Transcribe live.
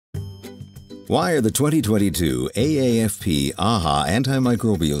Why are the 2022 AAFP AAHA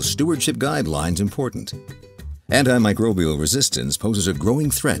Antimicrobial Stewardship Guidelines important? Antimicrobial resistance poses a growing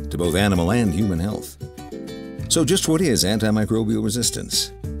threat to both animal and human health. So just what is antimicrobial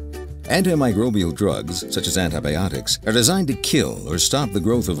resistance? Antimicrobial drugs, such as antibiotics, are designed to kill or stop the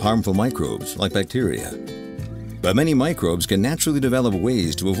growth of harmful microbes like bacteria. But many microbes can naturally develop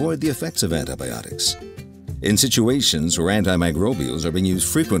ways to avoid the effects of antibiotics. In situations where antimicrobials are being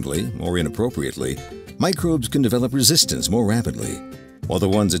used frequently or inappropriately, microbes can develop resistance more rapidly, while the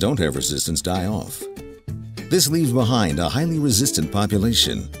ones that don't have resistance die off. This leaves behind a highly resistant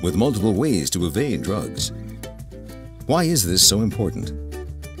population with multiple ways to evade drugs. Why is this so important?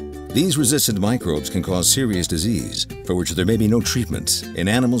 These resistant microbes can cause serious disease for which there may be no treatment in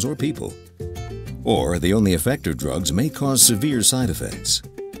animals or people. Or the only effective drugs may cause severe side effects.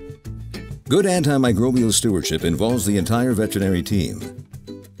 Good antimicrobial stewardship involves the entire veterinary team.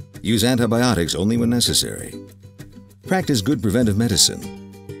 Use antibiotics only when necessary. Practice good preventive medicine.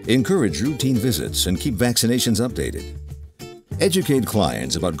 Encourage routine visits and keep vaccinations updated. Educate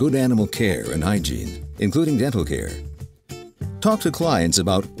clients about good animal care and hygiene, including dental care. Talk to clients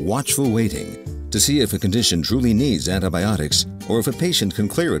about watchful waiting to see if a condition truly needs antibiotics or if a patient can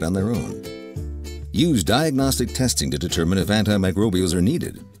clear it on their own. Use diagnostic testing to determine if antimicrobials are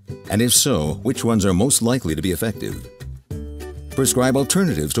needed, and if so, which ones are most likely to be effective. Prescribe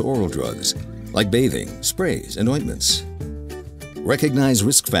alternatives to oral drugs, like bathing, sprays, and ointments. Recognize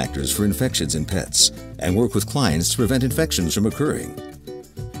risk factors for infections in pets and work with clients to prevent infections from occurring.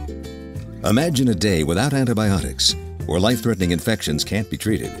 Imagine a day without antibiotics, where life-threatening infections can't be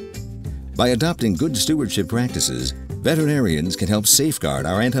treated. By adopting good stewardship practices, veterinarians can help safeguard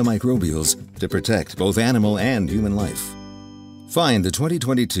our antimicrobials to protect both animal and human life. Find the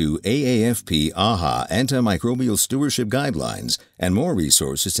 2022 AAFP AAHA Antimicrobial Stewardship Guidelines and more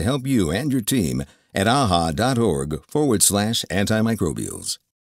resources to help you and your team at aaha.org/antimicrobials.